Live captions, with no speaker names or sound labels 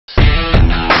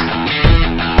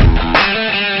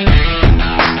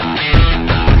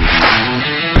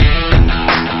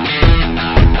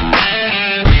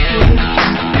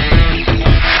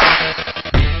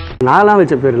நான்லாம்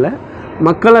வச்ச பேர் இல்லை,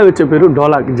 மக்களாக வச்ச பேர்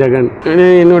டோலாக் ஜகன்.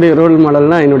 என்னுடைய ரோல்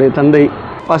மாடல்னால் என்னுடைய தந்தை.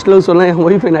 ஃபர்ஸ்ட் லவ் சொல்ல என்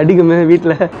ஒய்ஃப் என்னை அடிக்குமே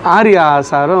வீட்டில் ஆர்யா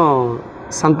சாரும்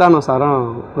சந்தானம் சாரும்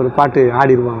ஒரு பாட்டு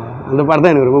ஆடிடுவாங்க. அந்த பாட்டு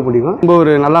தான் எனக்கு ரொம்ப பிடிக்கும். ரொம்ப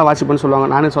ஒரு நல்லா வாட்சிப்பேன்னு சொல்லுவாங்க.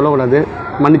 நானே சொல்லக்கூடாது,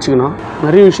 மன்னிச்சுக்கணும்.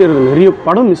 நிறைய விஷயம் இருக்குது, நிறைய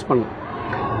படம் மிஸ் பண்ணேன்.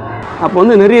 அப்போ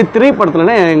வந்து நிறைய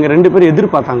திரைப்படத்துலனா எங்கள் 2 பேரும்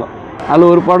எதிர்பார்த்தாங்க.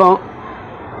 அதில் ஒரு படம்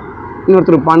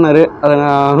இன்னொருத்தர் பாடினார், அதை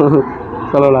நான்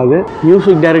சொல்லக்கூடாது.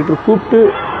 மியூசிக் டைரக்டர் கூப்பிட்டு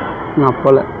நான்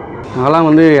போல. அதெல்லாம்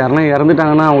வந்து யாருன்னா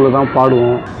இறந்துட்டாங்கன்னா அவங்கள தான்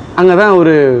பாடுவோம். அங்கே தான்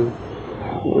ஒரு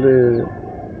ஒரு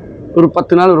ஒரு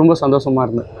 10 நாள் ரொம்ப சந்தோஷமாக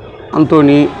இருந்தேன்.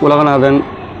 அந்தோனி, உலகநாதன்,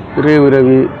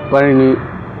 ரவி, பழனி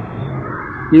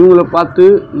இவங்கள பார்த்து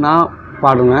நான்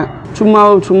பாடுவேன்.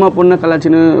 சும்மா பொண்ணை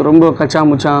கலாச்சின்னு ரொம்ப கச்சா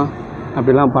முச்சான்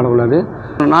அப்படிலாம் பாடக்கூடாது.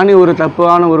 நானே ஒரு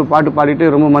தப்பான ஒரு பாட்டு பாடிட்டு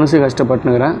ரொம்ப மனசு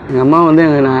கஷ்டப்பட்டுனுக்கிறேன். எங்கள் அம்மா வந்து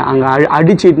அங்கே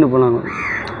அடிச்சிட்டுன்னு போனாங்க,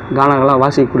 கானாக்கெல்லாம்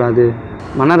வாசிக்கக்கூடாது.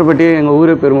 மன்னார்பட்டி எங்கள்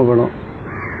ஊரே பெருமைப்படும்.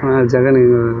 ஜெகன்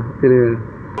திரு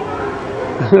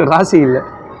ராசி இல்லை.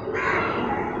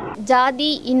 ஜாதி,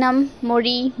 இனம்,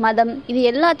 மொழி, மதம் இது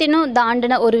எல்லாத்தையும்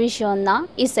தாண்டின ஒரு விஷயம்தான்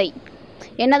இசை.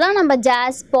 என்னதான் நம்ம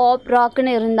ஜாஸ், பாப்,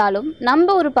 ராக்குன்னு இருந்தாலும்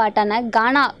நம்ம ஒரு பாட்டான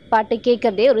கானா பாட்டு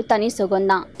கேட்குறதே ஒரு தனி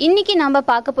சுகம்தான். இன்றைக்கி நம்ம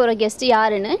பார்க்க போகிற கெஸ்ட்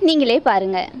யாருன்னு நீங்களே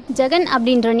பாருங்கள். ஜெகன்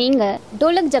அப்படின்ற நீங்கள்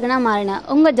டோலக் ஜகனாக மாறின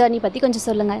உங்கள் ஜர்னி பற்றி கொஞ்சம்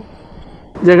சொல்லுங்கள்.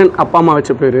 ஜெகன் அப்பா அம்மா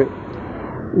வச்ச பேர்.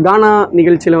 கானா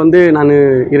நிகழ்ச்சியில் வந்து நான்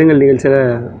இரங்கல் நிகழ்ச்சியில்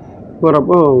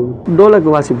போகிறப்போ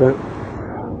டோலக் வாசிப்பேன்.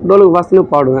 டோலக் வாசின்னு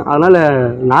பாடுவேன். அதனால்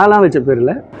நான்லாம் வச்ச பேர்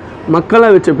இல்லை,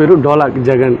 மக்களாக வச்ச பேர் டோலாக்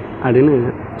ஜகன் அப்படின்னு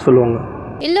சொல்லுவாங்க.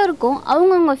 எல்லோருக்கும்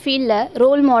அவங்கவுங்க ஃபீல்டில்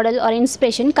ரோல் மாடல் ஆர்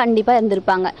இன்ஸ்பிரேஷன் கண்டிப்பாக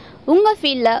இருந்திருப்பாங்க. உங்கள்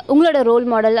ஃபீல்டில் உங்களோட ரோல்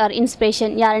மாடல் ஆர்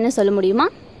இன்ஸ்பிரேஷன் யாருன்னு சொல்ல முடியுமா?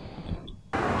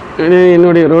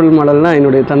 என்னுடைய ரோல் மாடல்னால்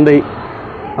என்னுடைய தந்தை.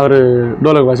 அவர்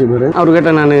டோலக் வாசிப்பார். அவர்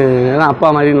கேட்ட நான் அப்பா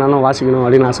மாதிரி நானும் வாசிக்கணும்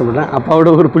அப்படின்னு ஆசைப்பட்டேன். அப்பாவோட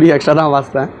ஒரு புடி எக்ஸ்ட்ரா தான்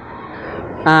வாசித்தேன்.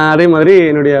 அதே மாதிரி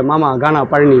என்னுடைய மாமா கானா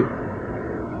பழனி,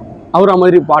 அவரை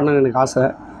மாதிரி பாடணுன்னு எனக்கு ஆசை.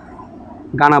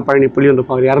 கானா பழனி புலியொன்று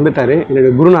அவர் இறந்துட்டார்,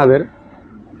 என்னுடைய குருநாதர்.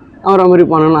 அவரை மாதிரி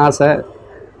பாடணுன்னு ஆசை.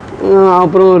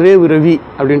 அப்புறம் ரவி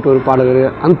அப்படின்ட்டு ஒரு பாடகர்,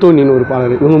 அந்தோனின்னு ஒரு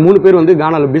பாடகர். இவங்க 3 பேர் வந்து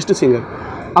கானாவில் பெஸ்ட்டு சிங்கர்.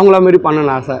 அவங்கள மாதிரி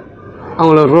பண்ணணுன்னு ஆசை.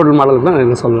 அவங்கள ரோல் மாடலுக்கு தான்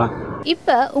என்ன சொல்லலாம்.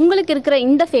 இப்போ உங்களுக்கு இருக்கிற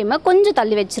இந்த ஃபேமை கொஞ்சம்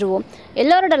தள்ளி வச்சுருவோம்.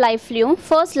 எல்லாரோட லைஃப்லேயும்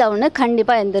ஃபர்ஸ்ட் லவ்னு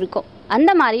கண்டிப்பாக இருந்திருக்கும்.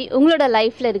 அந்த மாதிரி உங்களோட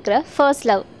லைஃப்பில் இருக்கிற ஃபர்ஸ்ட்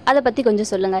லவ் அதை பற்றி கொஞ்சம்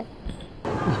சொல்லுங்கள்.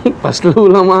 ஃபர்ஸ்ட் லவ்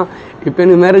இல்லாமல் இப்போ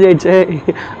எனக்கு மேரேஜ் ஆகிடுச்சே.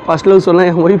 ஃபர்ஸ்ட் லவ் சொல்ல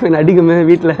என் ஒய்ஃப் என்னை அடிக்குமே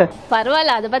வீட்டில்.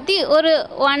 பரவாயில்ல, அதை பற்றி ஒரு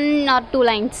 1 or 2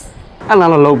 lines.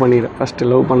 நான் லவ் பண்ணிடுறேன். ஃபஸ்ட்டு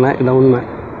லவ் பண்ணேன், இதான் உண்மை.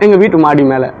 எங்கள் வீட்டு மாடி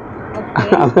மேலே.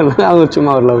 அதெல்லாம் அவங்க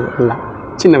சும்மா ஒரு லவ் இல்லை,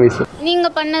 சின்ன வயசு.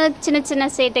 நீங்கள் பண்ண சின்ன சின்ன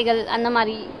சேட்டைகள் அந்த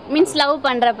மாதிரி மீன்ஸ் லவ்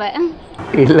பண்ணுறப்ப?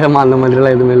 இல்லைம்மா, அந்த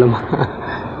மாதிரிலாம் எதுவுமே இல்லைம்மா.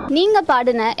 நீங்கள்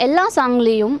பாடின எல்லா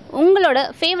சாங்லேயும் உங்களோட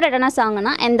ஃபேவரட்டான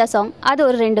சாங்னா எந்த சாங்? அது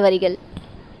ஒரு 2 வரிகள்.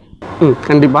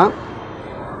 கண்டிப்பாக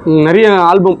நிறைய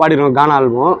ஆல்பம் பாடிருக்கோம். கானா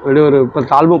ஆல்பம் அப்படியே ஒரு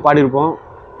 10 ஆல்பம் பாடியிருப்போம்.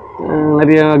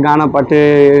 நிறைய கானா பாட்டு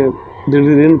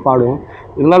திடீர்னு பாடுவோம்.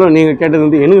 இருந்தாலும் நீங்கள் கேட்டது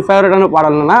வந்து எனக்கு ஃபேவரட்டான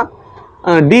பாடல்னா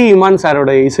டி இமான்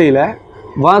சாரோட இசையில்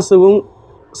வாசுவும்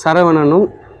சரவணனும்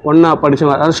ஒன்றா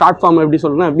படித்தவங்க. அதாவது ஷார்ட் ஃபார்ம் எப்படி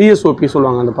சொல்லுன்னா VSOP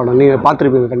சொல்லுவாங்க. அந்த படம் நீங்கள்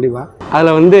பார்த்துருப்பீங்க கண்டிப்பாக.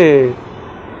 அதில் வந்து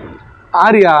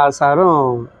ஆர்யா சாரும்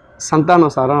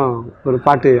சந்தானம் சாரும் ஒரு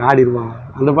பாட்டு ஆடிடுவாங்க.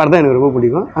 அந்த பாட்டு தான் எனக்கு ரொம்ப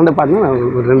பிடிக்கும். அந்த பாட்டு தான் நான்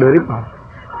ஒரு 2 வரி பாடுறேன்.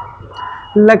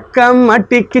 லக்கம்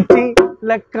அட்டிக்கிச்சி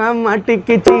லக்கம்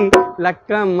அட்டிக்கிச்சி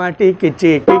லக்கம்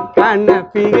அட்டிக்கிச்சி கிக்கான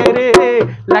ஃபிகரு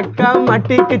லக்கம்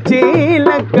அட்டிக்கிச்சி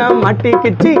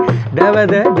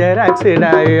டவத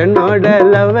ஜெராக்ஸ்டா என்னோட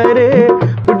லவரு.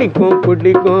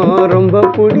 பிடிக்கும் ரொம்ப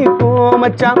பிடிக்கும்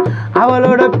மச்சான்,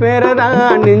 அவளோட பேரை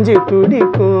தான் நெஞ்சு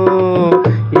துடிக்கும்.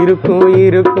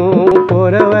 இருக்கும்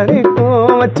போற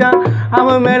வரைக்கும் மச்சான்,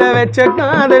 அவன் மேல வச்ச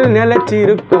காதல்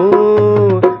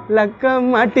நிலைச்சிருக்கும். லக்கம்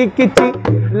அட்டிக்கிச்சி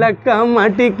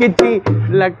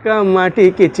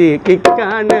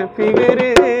கிக்கான ஃபிகரு.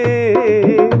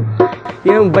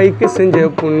 என் பைக்கு செஞ்ச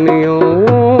புண்ணியம்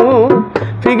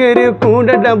ஃபிகரு கூட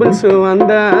டபுள்ஸ்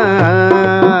வந்தா,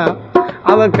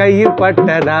 அவ கை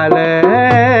பட்டதால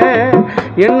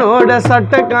என்னோட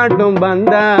சட்டை காட்டும்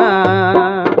பந்தா.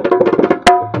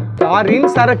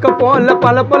 ஃபாரின் சரக்க போல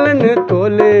பலன்னு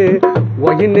தோலு,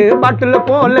 ஒயின்னு பாட்டில்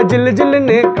போல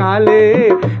ஜில்லுன்னு காலு,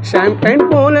 ஷாம்பைன்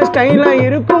போல ஸ்டைலா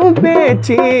இருக்கும்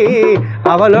பேச்சு,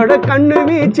 அவளோட கண்ணு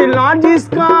வீச்சு லார்ஜிஸ்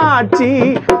காட்சி.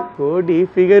 கோடி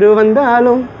ஃபிகர்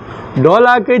வந்தாலும்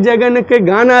டோலாக்கு ஜகனுக்கு,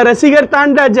 கானா ரசிகர்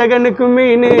தாண்டா ஜகனுக்கு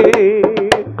மீனு.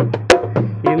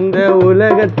 இந்த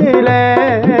உலகத்துல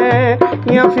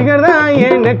என் ஃபிகர் தான்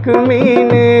எனக்கு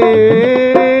மீனு.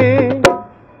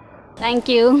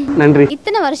 தேங்க்யூ. நன்றி.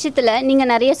 இத்தனை வருஷத்துல நீங்க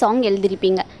நிறைய சாங்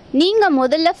எழுதிருப்பீங்க. நீங்க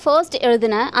முதல்ல ஃபர்ஸ்ட்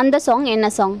எழுதின அந்த சாங் என்ன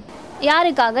சாங்?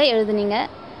 யாருக்காக எழுதுனீங்க?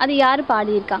 அது யார்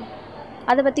பாடியிருக்கா?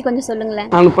 அதை பற்றி கொஞ்சம் சொல்லுங்களேன்.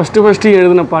 நான் ஃபஸ்ட்டு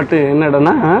எழுதின பாட்டு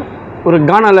என்னடனா, ஒரு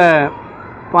கானாவில்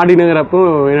பாடினுங்கிறப்போ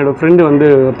என்னோடய ஃப்ரெண்டு வந்து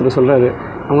ஒருத்தர் சொல்கிறாரு,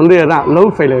 அவன் வந்து அதான்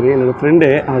லவ் ஃபெயிலரு. என்னோடய ஃப்ரெண்டு,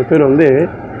 அவர் பேர் வந்து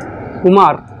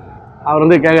குமார். அவர்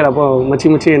வந்து கேட்குறப்போ,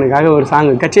 மச்சி எனக்காக ஒரு சாங்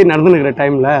கச்சேரி நடந்துனுக்கிற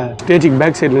டைமில் ஸ்டேஜுக்கு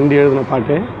பேக் சைட்லேருந்து எழுதின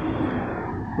பாட்டு,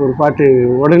 ஒரு பாட்டு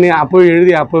உடனே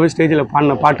அப்போவே ஸ்டேஜில்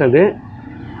பாடின பாட்டு அது.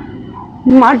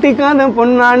 மாட்டிக்காத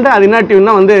பொண்ணாண்ட அது என்ன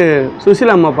டியூன்னா வந்து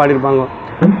சுசிலா அம்மா பாடியிருப்பாங்க.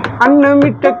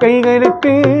 அன்னமிட்ட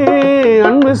கைகளுக்கு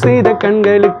அன்பு செய்த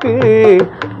கண்களுக்கு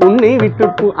உன்னை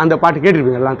விட்டு அந்த பாட்டு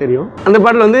கேட்டிருப்பீங்க, எல்லாம் தெரியும். அந்த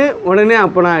பாட்டில் வந்து உடனே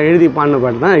அப்போ நான் எழுதி பாடின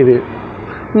பாட்டு தான் இது.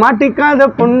 மாட்டிக்காத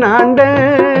பொண்ணாண்ட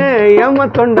ஏமா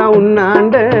தொண்டா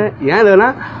உண்ணாண்ட. ஏன்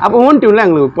இதெல்லாம் அப்போ ஓன் டியூன்லாம்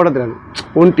எங்களுக்கு போட தெரியாது.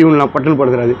 ஓன் டியூன்லாம் பட்டன் போட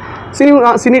தெரியாது.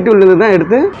 சினி டியூன்லேருந்து தான்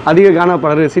எடுத்து அதிக கானா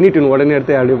பாடுறது சினி டியூன் உடனே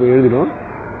எடுத்து அப்படியே போய் எழுதிடும்.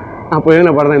 அப்போ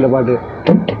எழுதின பாடம் தான் இந்த பாட்டு.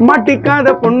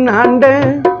 மாட்டிக்காத பொண்ணாண்ட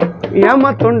ஏமா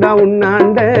தொண்டா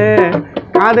உண்ணாண்ட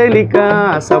காதலிக்க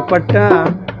ஆசைப்பட்டா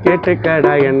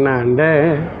கேட்டுக்கடா என்னாண்ட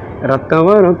ரத்தம்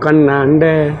வரும் கண்ணாண்ட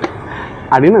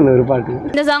அப்படின்னு அந்த ஒரு பாட்டு.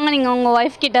 இந்த சாங்கை நீங்கள் உங்கள்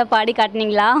ஒய்ஃப் கிட்ட பாடி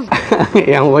காட்டினீங்களா?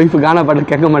 என் ஒய்ஃபு கானா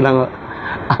பாட்டு கேட்க மாட்டாங்க,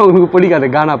 அவங்களுக்கு பிடிக்காது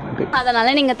கானா பாட்டு,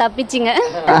 அதனால் நீங்கள் தப்பிச்சிங்க.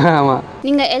 ஆமாம்.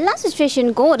 நீங்கள் எல்லா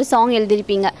சுச்சுவேஷனுக்கும் ஒரு சாங்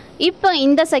எழுதிருப்பீங்க. இப்போ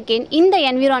இந்த செகண்ட் இந்த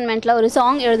என்விரான்மெண்ட்டில் ஒரு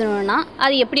சாங் எழுதணுன்னா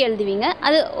அது எப்படி எழுதுவீங்க?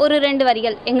 அது ஒரு 2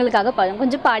 வரிகள் எங்களுக்காக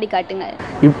கொஞ்சம் பாடி காட்டுங்க.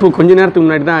 இப்போ கொஞ்ச நேரத்துக்கு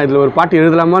முன்னாடி தான் இதில் ஒரு பாட்டு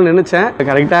எழுதலாமான்னு நினச்சேன்.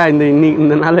 கரெக்டாக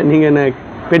இந்த நாளில் நீங்கள் என்ன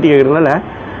பேட்டி கேட்குறதுனால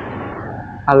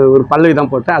அது ஒரு பல்லவி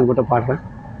தான் போட்டேன், அது மட்டும் பாடுறேன்.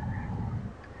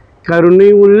 கருணை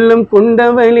உள்ளம்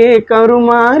கொண்டவளே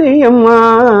கருமாரியம்மா.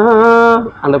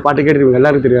 அந்த பாட்டு கேட்டுருவீங்க,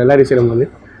 எல்லாருக்கும் தெரியும், எல்லாரும் செய்கிறோம். வந்து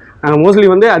நாங்கள் மோஸ்ட்லி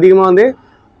வந்து அதிகமாக வந்து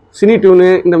சினி டியூனு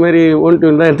இந்த மாதிரி ஓன்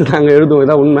டியூன் தான் எடுத்து நாங்கள் எழுதுவோம்,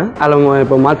 இதான் உண்மை. அதில்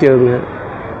இப்போ மாற்றி எழுதுங்க.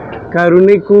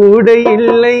 கருணை கூட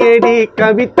இல்லையடி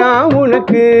கவிதா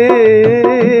உனக்கு,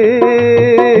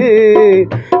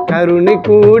 கருணை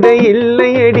கூட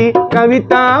இல்லையடி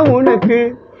கவிதா உனக்கு,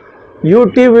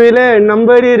 யூடியூபில்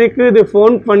நம்பர் இருக்குது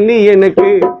ஃபோன் பண்ணி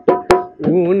எனக்கு,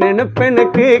 உன்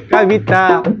நினைப்பெனக்கு கவிதா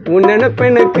உன்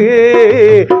நினைப்பெனக்கு,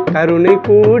 கருணை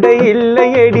கூட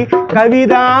இல்லையடி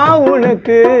கவிதா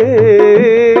உனக்கு.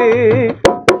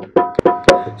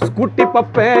 ஸ்கூட்டி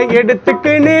பப்ப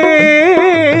எடுத்துக்கினே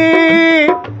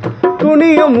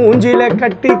துணிய மூஞ்சில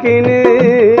கட்டிக்கினே,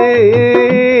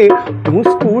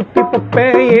 ஸ்கூட்டி பப்ப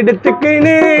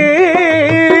எடுத்துக்கினே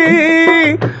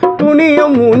துணிய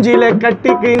மூஞ்சில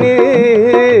கட்டிக்கினே,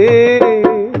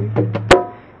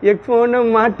 எக்ஃபோனை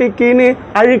மாட்டிக்கின்னு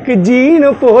அழுக்கு ஜீனை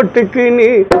போட்டுக்கின்னு,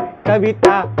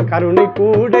 கவிதா கருணை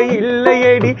கூட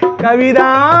இல்லையடி கவிதா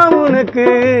உனக்கு.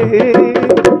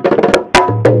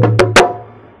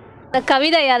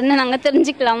 கவிதா யாருன்னு நாங்கள்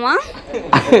தெரிஞ்சுக்கலாமா?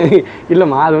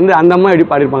 இல்லைம்மா, அது வந்து அந்த அம்மா எப்படி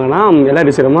பாடியிருப்பாங்கன்னா,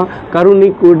 எல்லாரும் செய்கிறோமா, கருணை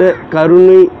கூட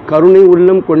கருணை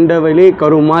உள்ளம் கொண்டவளே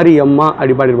கருமாரி அம்மா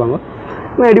அப்படி பாடியிருப்பாங்க.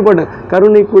 நான் எப்படி போட்டேன்,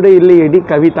 கருணை கூட இல்லையடி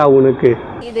கவிதா உனக்கு.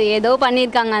 இது ஏதோ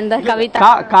பண்ணியிருக்காங்க அந்த கவிதா.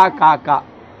 கா கா கா கா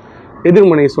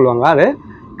எதிர்மனை சொல்லுவாங்க, அது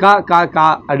கா கா கா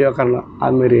அப்படி உக்காரலாம்,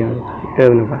 அது மாதிரி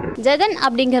எழுதின பாட்டு. ஜெகன்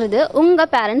அப்படிங்கிறது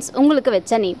உங்கள் பேரண்ட்ஸ் உங்களுக்கு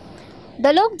வச்ச நேம்.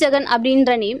 டோலாக் ஜெகன்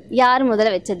அப்படின்ற நேம் யார்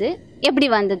முதல்ல வச்சது, எப்படி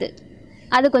வந்தது,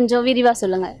 அது கொஞ்சம் விரிவாக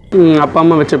சொல்லுங்கள். அப்பா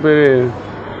அம்மா வச்ச பேர்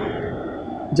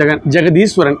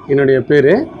ஜெகதீஸ்வரன் என்னுடைய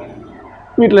பேர்.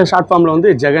 வீட்டில் ஷார்ட் ஃபார்மில் வந்து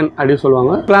ஜெகன் அப்படின்னு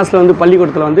சொல்லுவாங்க. கிளாஸில் வந்து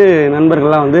பள்ளிக்கூடத்தில் வந்து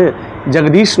நண்பர்கள்லாம் வந்து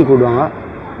ஜெகதீஷ்னு கூப்பிடுவாங்க.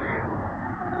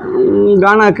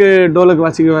 கானாக்கு டோலக்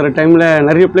வாசிக்க வர டைமில்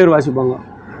நிறைய பிளேயர் வாசிப்பாங்க.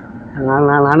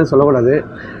 நானும் சொல்லக்கூடாது,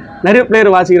 நிறைய பிளேயர்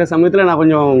வாசிக்கிற சமயத்தில் நான்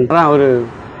கொஞ்சம் தான் ஒரு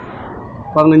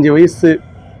 15 வயசு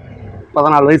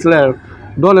 14 வயசில்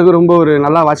டோலக்கு ரொம்ப ஒரு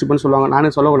நல்லா வாசிப்பேன்னு சொல்லுவாங்க.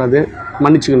 நானே சொல்லக்கூடாது,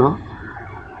 மன்னிச்சுக்கணும்.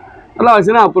 நல்லா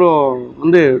வாசினா அப்புறம்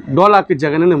வந்து டோலாக்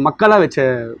ஜெகன்னு மக்களாக வச்ச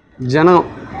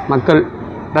மக்கள்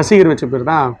ரசிகர் வச்ச பேர்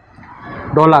தான்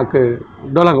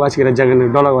டோலாக் வாசிக்கிற ஜெகன்.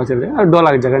 டோலாக் வாசிக்கிறது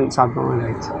டோலாக் ஜெகன் சாப்பிட்டோம்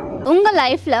ஆயிடுச்சு. உங்கள்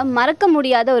லைஃப்பில் மறக்க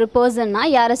முடியாத ஒரு பர்சன்னா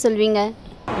யாரை சொல்வீங்க?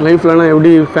 லைஃப்லனா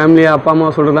எப்படி ஃபேமிலியாக அப்பா அம்மா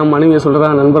சொல்கிறதா, மனைவியை சொல்கிறதா,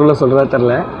 நண்பர்களை சொல்கிறதா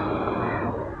தெரில.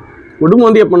 குடும்பம்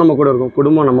வந்து எப்போ நம்ம கூட இருக்கும்,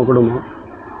 குடும்பம் நம்ம குடும்பம்.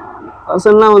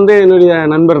 பர்சன்லாம் வந்து என்னுடைய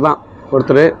நண்பர் தான்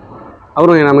ஒருத்தர்,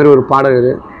 அவரும் என்ன மாதிரி ஒரு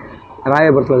பாடகர்,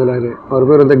 ராயபுரத்தில் இருக்கிறார். அவர்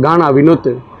பேர் வந்து கானா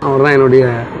வினோத். அவர் தான் என்னுடைய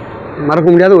மறக்க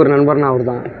முடியாத ஒரு நண்பர்னா அவர்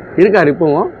தான் இருக்கார்.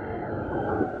 இப்போவும்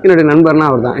என்னுடைய நண்பர்னா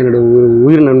அவர் தான், என்னுடைய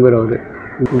உயிர் நண்பர் அவர்.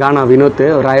 கானா வினோத்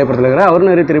ராயபுரத்தில் இருக்கிறார். அவர்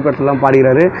நிறைய திரைப்படத்துலாம்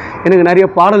பாடுகிறாரு, எனக்கு நிறைய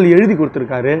பாடல் எழுதி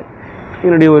கொடுத்துருக்காரு.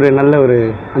 என்னுடைய ஒரு நல்ல ஒரு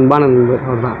அன்பான நண்பர்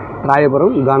அவர் தான்,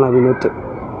 ராயபுரம் கானா வினோத்.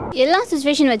 எல்லா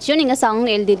சுச்சுவேஷன் வச்சும் நீங்கள் சாங்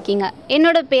எழுதியிருக்கீங்க.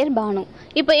 என்னோடய பேர் பானு.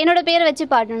 இப்போ என்னோடய பேரை வச்சு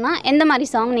பாடணுன்னா எந்த மாதிரி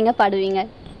சாங் நீங்கள் பாடுவீங்க?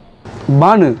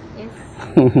 பானு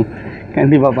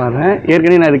கண்டிப்பாக பாடுறேன்.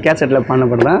 ஏற்கனவே நான் இது கேசட்டில்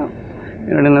பாடப்படுறேன்.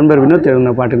 என்னோடய நண்பர் வினோத்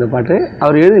எழுதின பாட்டு இந்த பாட்டு.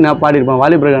 அவர் எழுதி நான் பாடியிருப்பேன்.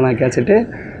 வாலிபரகானா கேசட்டு.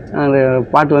 அந்த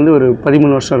பாட்டு வந்து ஒரு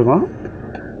 13 வருஷம் இருக்கும்.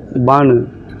 பானு.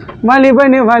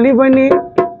 வாலிபனி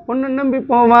பொண்ணு நம்பி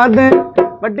போவாத,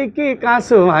 வட்டிக்கு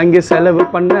காசு வாங்கி செலவு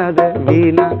பண்ணாத,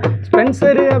 வீணா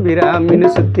ஸ்பென்சரு அபிராமின்னு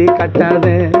சுற்றி கட்டாத.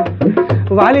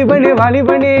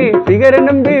 வாலிபனி ஃபிகரை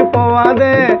நம்பி போவாத,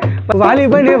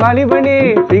 வாலிபனி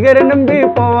ஃபிகரை நம்பி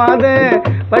போவாத,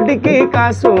 வட்டிக்கு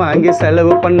காசு வாங்கி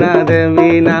செலவு பண்ணாத,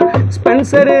 வீணா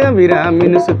ஸ்பென்சரு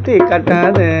அபிராமின்னு சுற்றி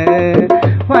கட்டாத.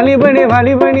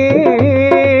 வாலிபனி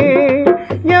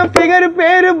என் ஃபிகர்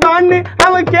பேரு பானு,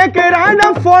 அவன் கேட்கறான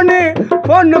ஃபோனு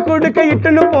கொடுக்க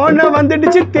இட்டுன்னு போன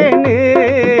வந்துடுச்சு தேனு.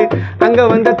 அங்கே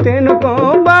வந்த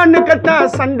தேனுக்கும் பானு கத்தா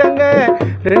சண்டைங்க,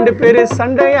 2 பேரு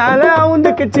சண்டையால்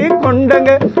அவுந்துக்குச்சு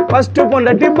கொண்டங்க. ஃபர்ஸ்ட்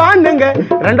பொண்டாட்டி பானுங்க,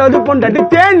 2வது பொண்டாட்டி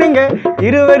தேனுங்க,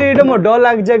 இருவரிடமும்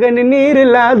டோலாக் ஜகன் நீர்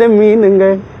இல்லாத மீனுங்க.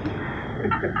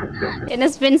 என்ன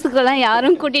ஸ்பென்ஸுக்கெல்லாம்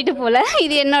யாரும் கூட்டிகிட்டு போகல,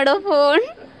 இது என்னோட ஃபோன்,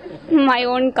 மை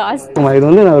ஓன் காஸ்ட். இது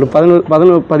வந்து நான் ஒரு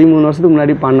 13 வருஷத்துக்கு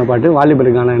முன்னாடி பாடின பாட்டு,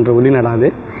 வாலிபர் கானா என்ற ஒளி நடாது.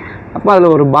 அப்போ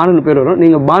அதில் ஒரு பானுன்னு பேர் வரும்.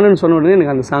 நீங்கள் பானுன்னு சொன்ன உடனே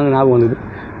எனக்கு அந்த சாங் ஞாபகம் வந்தது,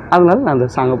 அதனால நான் அந்த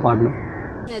சாங்கை பாடினேன்.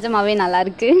 நிஜமாவே நல்லா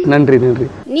இருக்கு. நன்றி.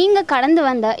 நீங்கள் கடந்து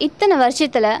வந்த இத்தனை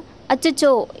வருஷத்தில்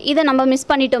அச்சச்சோ இதை நம்ம மிஸ்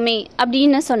பண்ணிட்டோமே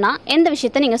அப்படின்னு சொன்னால் எந்த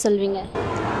விஷயத்த நீங்கள் சொல்வீங்க?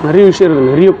 நிறைய விஷயம்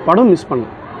இருக்குது. நிறைய படம் மிஸ்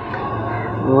பண்ணேன்.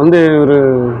 வந்து ஒரு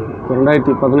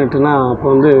 2018னா அப்போ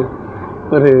வந்து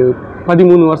ஒரு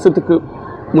 13 வருஷத்துக்கு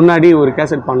முன்னாடி ஒரு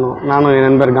கேசட் பண்ணோம், நானும் என்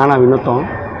நண்பர் கானா வினோத்தம்.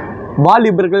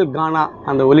 வாலிபர்கள் கானா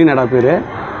அந்த ஒலி நடா பேர்.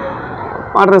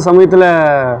 பாடுற சமயத்தில்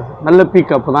நல்ல பீக்,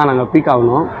 அப்போ தான் நாங்கள் பீக்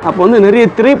ஆகணும். அப்போ வந்து நிறைய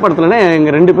திரைப்படத்துலனா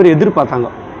எங்கள் 2 பேர் எதிர்பார்த்தாங்க,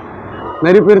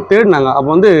 நிறைய பேர் தேடினாங்க. அப்போ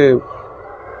வந்து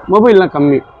மொபைல்லாம்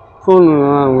கம்மி, ஃபோன்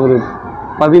ஒரு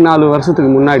 14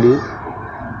 வருஷத்துக்கு முன்னாடி.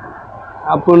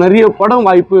 அப்போ நிறைய படம்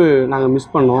வாய்ப்பு நாங்கள்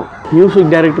மிஸ் பண்ணோம்.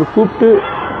 மியூசிக் டைரக்டர் கூப்பிட்டு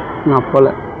நான்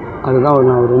போகல, அதுதான்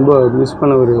நான் ரொம்ப மிஸ்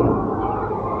பண்ண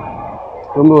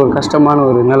ரொம்ப கஷ்டமான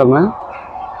ஒரு நிலைமை.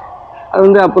 அது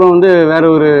வந்து அப்புறம் வந்து வேறு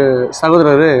ஒரு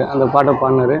சகோதரர் அந்த பாட்டை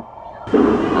பாடினார்.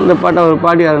 அந்த பாட்டை அவர்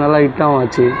பாடி அது நல்லா ஹிட்டாகவும்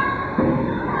ஆச்சு.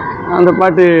 அந்த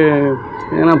பாட்டு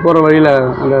ஏன்னா போகிற வழியில்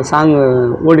அந்த சாங்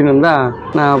ஓடினு இருந்தால்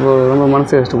நான் அப்போ ரொம்ப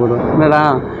மனசு கஷ்டப்படுவேன். என்னடா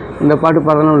இந்த பாட்டு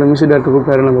பாடுறதுனா உள்ள மியூசிக் டைரக்டர்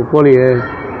கூப்பிட்டாரு, நம்ம போலியே.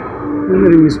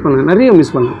 நிறைய மிஸ்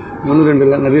பண்ணேன், 1 2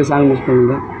 இல்லை, நிறைய சாங் மிஸ்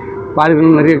பண்ணியிருந்தேன்.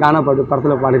 பாடிக்கணும், நிறைய கானா பாட்டு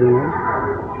படத்தில் பாடிக்கணும்,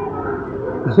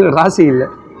 ராசி இல்லை.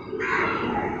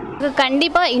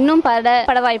 கண்டிப்பாக இன்னும்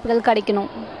பட வாய்ப்புகள் கிடைக்கணும்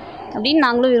அப்படின்னு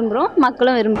நாங்களும் விரும்புகிறோம்,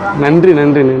 மக்களும் விரும்புகிறோம். நன்றி.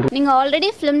 நீங்கள் ஆல்ரெடி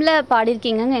ஃபிலிமில்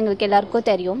பாடியிருக்கீங்கன்னு எங்களுக்கு எல்லாருக்கும்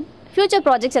தெரியும். ஃப்யூச்சர்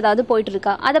ப்ராஜெக்ட்ஸ் ஏதாவது போயிட்டு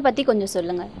இருக்கா, அதை பற்றி கொஞ்சம்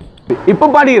சொல்லுங்கள். இப்போ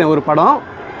பாடிக்கிறேன் ஒரு படம்,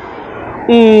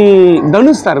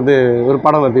 தனுஷ் சார்து ஒரு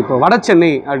படம் வருது இப்போ, வட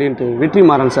சென்னை அப்படின்ட்டு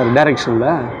வெற்றிமாறன் சார் டைரக்ஷனில்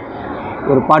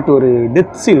ஒரு பாட்டு, ஒரு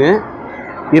டெத் சீனு,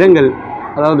 இரங்கல்,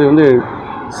 அதாவது வந்து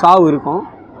சாவு இருக்கும்,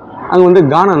 அங்கே வந்து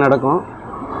கானா நடக்கும்.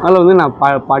 அதில் வந்து நான்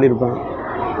பாடியிருப்பேன்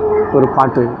ஒரு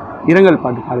பாட்டு, இரங்கல்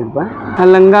பாட்டு பாடியிருப்பேன்.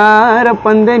 அலங்கார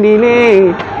பந்தலிலே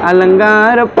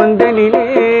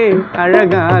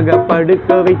அழகாக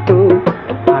படுக்க வைக்கும்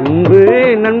அன்பு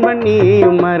நண்பன்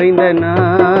நீயும் மறைந்த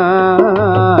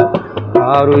நாள்,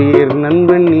 ஆருயிர்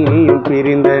நண்பன் நீயும்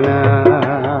பிரிந்த நாள்.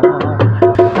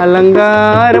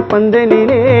 அலங்கார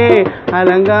பந்தலிலே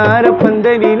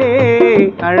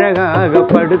அழகாக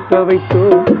படுக்க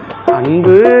வைத்தோம்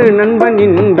அன்பு நண்பன்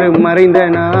இன்று மறைந்த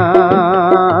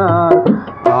நாள்,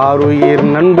 ஆருயிர்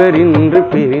நண்பர் இன்று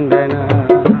பிரிந்த நாள்.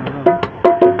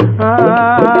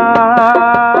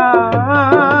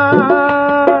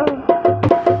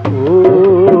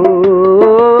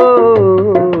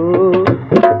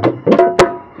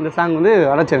 இந்த சாங் வந்து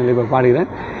வட சென்னையில் இப்போ பாடுகிறேன்.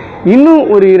 இன்னும்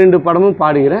ஒரு 2 படமும்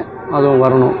பாடுகிறேன், அதுவும்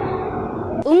வரணும்.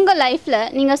 உங்கள் லைஃப்பில்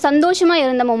நீங்கள் சந்தோஷமாக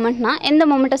இருந்த மொமெண்ட்னா எந்த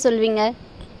மொமெண்ட்டை சொல்வீங்க?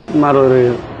 சுமார் ஒரு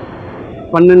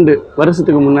 12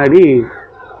 வருஷத்துக்கு முன்னாடி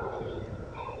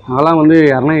அதெல்லாம் வந்து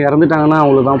யாருன்னா இறந்துட்டாங்கன்னா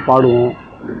அவங்கள தான் பாடுவோம்.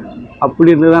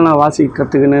 அப்படி இருந்து தான் நான் வாசி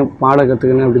கற்றுக்கினேன், பாட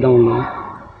கற்றுக்கினேன், அப்படி தான் வந்தோம்.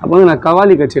 அப்போ வந்து நான்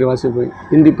கவாலி கச்சேரி வாசிப்பேன்,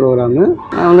 ஹிந்தி ப்ரோக்ராமு.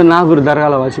 நான் வந்து நாகூர்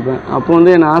தர்காவில் வாசிப்பேன். அப்போ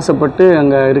வந்து என்னை ஆசைப்பட்டு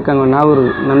அங்கே இருக்காங்க நாகூர்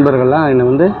நண்பர்கள்லாம் என்னை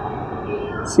வந்து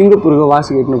சிங்கப்பூருக்கு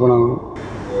வாசிக்க இட்டுன்னு போனாங்க.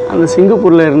 அந்த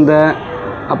சிங்கப்பூரில் இருந்த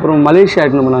அப்புறம் மலேசியா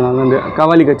இட்டுன்னு போனாங்க. அங்கே வந்து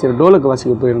கவாலி கச்சேரி டோலக்கு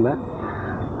வாசிக்க போயிருந்தேன்.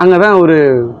 அங்கே தான் ஒரு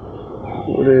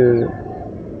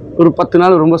ஒரு 10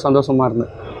 நாள் ரொம்ப சந்தோஷமாக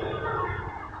இருந்தேன்.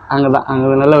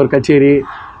 அங்கே நல்ல ஒரு கச்சேரி,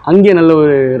 அங்கேயே நல்ல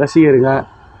ஒரு ரசிகருங்க.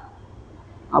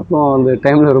 அப்போ அந்த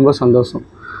டைமில் ரொம்ப சந்தோஷம்.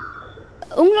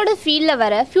 உங்களோட ஃபீல்டில்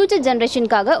வர ஃப்யூச்சர்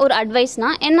ஜென்ரேஷனுக்காக ஒரு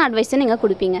அட்வைஸ்னால் என்ன அட்வைஸை நீங்கள்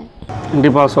கொடுப்பீங்க?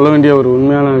 கண்டிப்பாக சொல்ல வேண்டிய ஒரு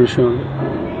உண்மையான விஷயம்.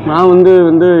 நான் வந்து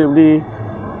எப்படி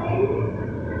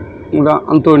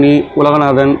அந்தோனி,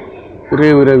 உலகநாதன்,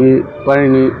 ரேவு ரவி,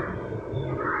 பழனி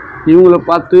இவங்கள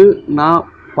பார்த்து நான்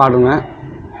பாடுவேன்.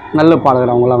 நல்ல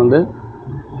பாடுகிறேன். அவங்களாம் வந்து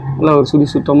நல்லா ஒரு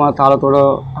சுத்தமாக தாளத்தோட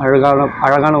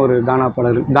அழகான ஒரு கானா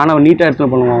பாடல். கானாவை நீட்டாக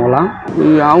எடுத்துன்னு பண்ணுவோம் அவங்களாம்.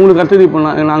 அவங்களுக்கு அடுத்தது இப்போ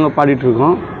நாங்கள்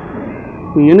பாடிட்டுருக்கோம்.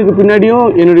 எனக்கு பின்னாடியும்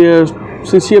என்னுடைய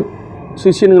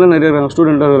சிஷியனுங்களாம் நிறைய இருக்காங்க,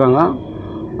 ஸ்டூடெண்ட்டாக இருக்கிறாங்க.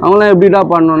 அவங்களாம் எப்படிடா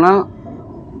பாடணுன்னா,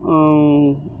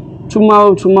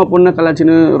 சும்மா பொண்ணை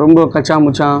கலாச்சின்னு ரொம்ப கச்சா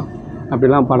முச்சான்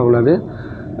அப்படிலாம் பாடக்கூடாது.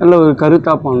 நல்ல ஒரு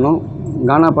கருத்தாக பாடணும்.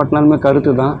 கானா பாட்டினாலுமே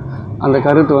கருத்து தான். அந்த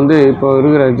கருத்து வந்து இப்போ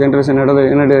இருக்கிற ஜென்ரேஷன்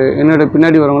என்னோட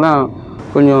பின்னாடி வரவங்களாம்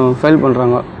கொஞ்சம் ஃபெயில்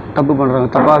பண்ணுறாங்க, தப்பு பண்ணுறாங்க,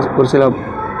 தப்பாக ஒரு சில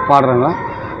பாடுறாங்க.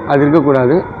 அது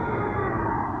இருக்கக்கூடாது.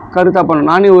 கருத்தாக பாடணும்.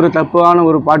 நானே ஒரு தப்பான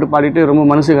ஒரு பாட்டு பாடிட்டு ரொம்ப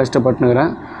மனசு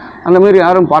கஷ்டப்பட்டுனுக்கிறேன். அந்தமாரி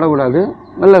யாரும் பாடக்கூடாது.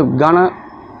 நல்ல கானா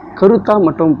கருத்தாக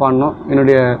மட்டும் பாடணும்.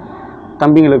 என்னுடைய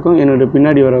தம்பிங்களுக்கும் என்னுடைய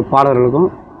பின்னாடி வர பாடல்களுக்கும்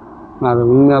நான் அதை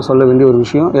உண்மையாக சொல்ல வேண்டிய ஒரு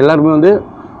விஷயம். எல்லாருமே வந்து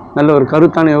நல்ல ஒரு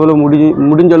கருத்தான எவ்வளோ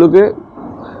முடிஞ்ச அளவுக்கு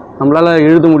நம்மளால்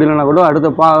எழுத முடியலன்னா கூட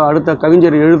அடுத்த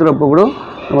கவிஞர் எழுதுகிறப்ப கூட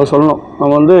நம்ம சொல்லணும்,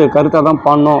 நம்ம வந்து கருத்தாக தான்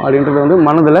பாடணும் அப்படின்றத வந்து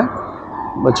மனதில்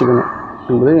வச்சுக்கணும்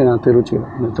என்பதை நான்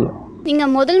தெரிவிச்சுக்கிறேன் இந்த இடத்துல.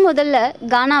 நீங்கள் முதல்ல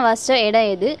கானா வாசித்த இடம்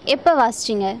எது, எப்போ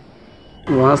வாசிச்சிங்க?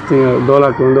 வாசித்தீங்க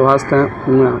டோலாக்கு வந்து வாசித்தேன்.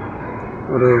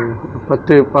 ஒரு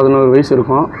 10-11 வயசு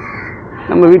இருக்கும்.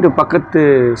 நம்ம வீட்டு பக்கத்து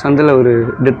சந்தில் ஒரு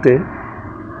டெத்து.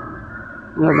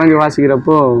 அங்கே உட்காந்து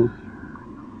வாசிக்கிறப்போ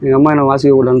எங்கள் அம்மா என்னை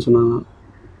வாசிக்கக்கூடாதுன்னு சொன்னாங்க.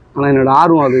 ஆனால் என்னோடய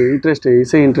ஆர்வம், அது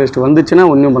இசை இன்ட்ரெஸ்ட் வந்துச்சுன்னா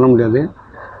ஒன்றும் பண்ண முடியாது.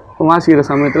 இப்போ வாசிக்கிற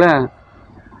சமயத்தில்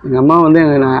எங்கள் அம்மா வந்து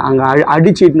அங்கே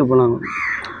அடிச்சிட்டுன்னு போனாங்க,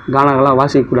 கானாக்கெல்லாம்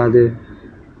வாசிக்கக்கூடாது,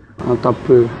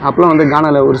 தப்பு. அப்போலாம் வந்து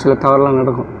கானாவில் ஒரு சில தவறுலாம்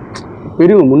நடக்கும்.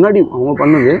 பெரியவங்க முன்னாடி அவங்க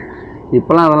பண்ணுது,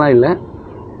 இப்போலாம் அதெல்லாம் இல்லை.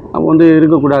 அப்போ வந்து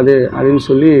இருக்கக்கூடாது அப்படின்னு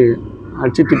சொல்லி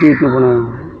அடித்து திட்டிட்டுன்னு போன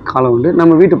காலம் உண்டு.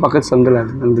 நம்ம வீட்டு பக்கத்து சந்தில்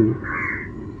அது இருந்தது.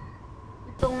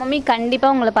 உங்கள் மம்மி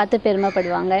கண்டிப்பாக உங்களை பார்த்து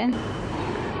பெருமைப்படுவாங்க.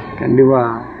 கண்டிப்பாக.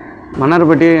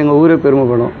 மன்னார்பட்டியே எங்கள் ஊரே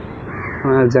பெருமைப்படும்.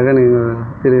 ஜெகன் எங்கள்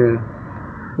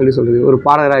எப்படி சொல்கிறது, ஒரு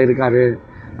பாடகராக இருக்கார்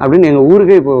அப்படின்னு எங்கள்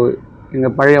ஊருக்கே இப்போது,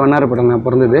 எங்கள் பழைய வண்ணாரப்பட்டம் நான்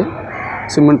பிறந்தது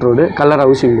cement road, Kallar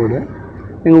housing board.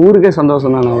 எங்கள் ஊருக்கே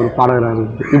சந்தோஷம் தான் நான் ஒரு பாடகராக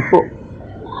இருக்குது. இப்போது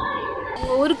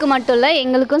உங்கள் ஊருக்கு மட்டும் இல்லை,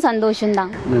 எங்களுக்கும்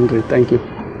சந்தோஷம்தான். நன்றி, தேங்க்யூ.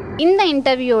 இந்த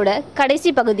இன்டர்வியூவோட கடைசி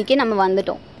பகுதிக்கு நம்ம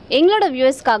வந்துட்டோம். எங்களோட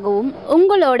வியூவர்ஸ்க்காகவும்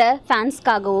உங்களோட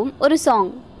ஃபேன்ஸ்க்காகவும் ஒரு சாங்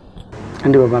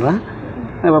கண்டிப்பாக பாடுறேன்.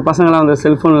 இப்போ பசங்களாம் வந்து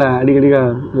செல்ஃபோனில் அடிக்கடிக்க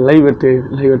லைவ் எடுத்து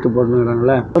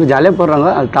போட்டுருக்காங்களே, ஒரு ஜாலியாக போடுறாங்க.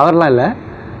 அது தவறுலாம் இல்லை,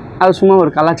 அது சும்மா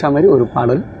ஒரு கலாச்சார மாதிரி ஒரு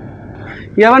பாடல்.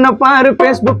 எவனை பாரு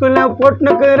ஃபேஸ்புக்கில்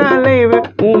போட்டுனுக்குறான் லைவு,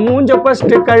 உன் மூஞ்ச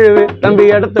ஃபஸ்ட்டு கழுவு தம்பி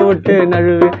இடத்த விட்டு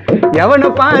நழுவு. எவனை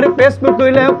பாரு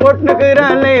ஃபேஸ்புக்கில்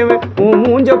போட்டுனுக்குறான் லைவு, உன்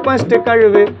மூஞ்ச ஃபஸ்ட்டு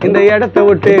கழுவு இந்த இடத்த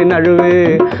விட்டு நழுவு.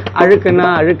 அழுக்குனா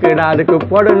அழுக்குடா, அதுக்கு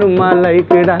போடணுமா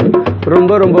லைக்குடா,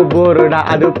 ரொம்ப போருடா,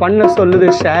 அது பண்ண சொல்லுது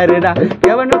ஷேருடா.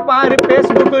 எவனை பாரு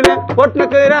ஃபேஸ்புக்கில்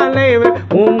போட்டுனுக்குறான் லைவு,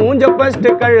 உன் மூஞ்ச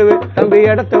ஃபஸ்ட்டு கழுவு தம்பி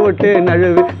இடத்த விட்டு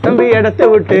நழுவு, தம்பி இடத்த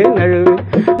விட்டு நழுவு.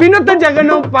 வினோத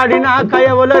ஜெகனும் பாடினா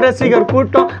எவ்வளோ ரசிகர்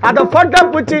கூட்டம், அதை போட்டோ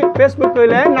பூச்சி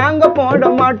ஃபேஸ்புக்கில் நாங்கள் போட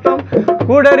மாட்டோம்.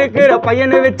 கூட இருக்கிற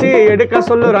பையனை வச்சு எடுக்க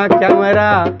சொல்லுறான் கேமரா.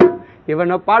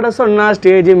 இவனை பாட சொன்னா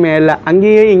ஸ்டேஜ் மேலே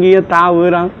அங்கேயே இங்கேயே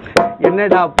தாவுறான்.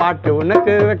 என்னடா பாட்டு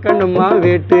உனக்கு வைக்கணுமா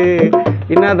வேட்டு,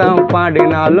 என்னதான்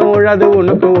பாடினாலும் உழது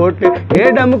உனக்கு ஓட்டு.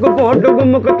 ஏடமுக்கு போட்டு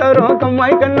கும்முக்கு தரோம்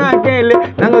கம்மாய் கண்ணா கேளு,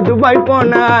 நாங்கள் துபாய்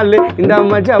போன ஆளு, இந்த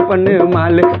மஜா பண்ணு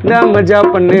மாலு, இந்த மஜா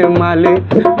பண்ணு மாலு.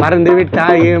 மறந்து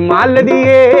விட்டாயே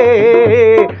மாலதியே,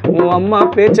 உன் அம்மா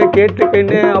பேச்ச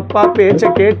கேட்டுக்கின்னு அப்பா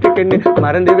பேச்ச கேட்டுக்கின்னு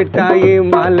மறந்து விட்டாயே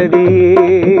மாலதியே.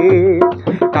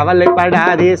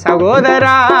 கவலைப்படாதே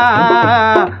சகோதரா,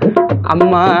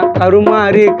 அம்மா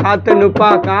கருமாறி காத்துனுப்பா,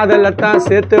 காதலத்தான்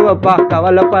சேர்த்து வைப்பா.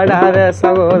 கவலைப்படாத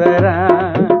சகோதரா,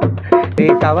 நீ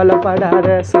கவலைப்படாத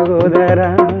சகோதரா,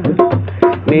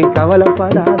 நீ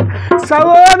கவலைப்படாத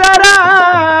சகோதரா.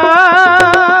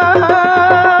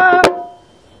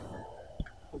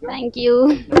 தேங்க்யூ.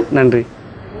 நன்றி,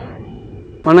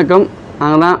 வணக்கம்.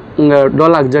 நாங்கள் தான் உங்கள்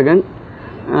டோலாக் ஜெகன்.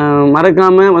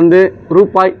 மறக்காமல் வந்து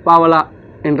ரூபாய் பாவலா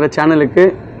என்ற சேனலுக்கு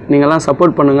நீங்கள்லாம்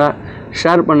சப்போர்ட் பண்ணுங்கள்,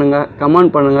 ஷேர் பண்ணுங்கள்,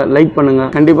 கமெண்ட் பண்ணுங்கள், லைக் பண்ணுங்கள்.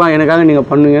 கண்டிப்பாக எனக்காக நீங்கள்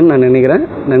பண்ணுவீங்கன்னு நான் நினைக்கிறேன்.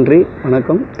 நன்றி,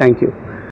 வணக்கம், தேங்க்யூ.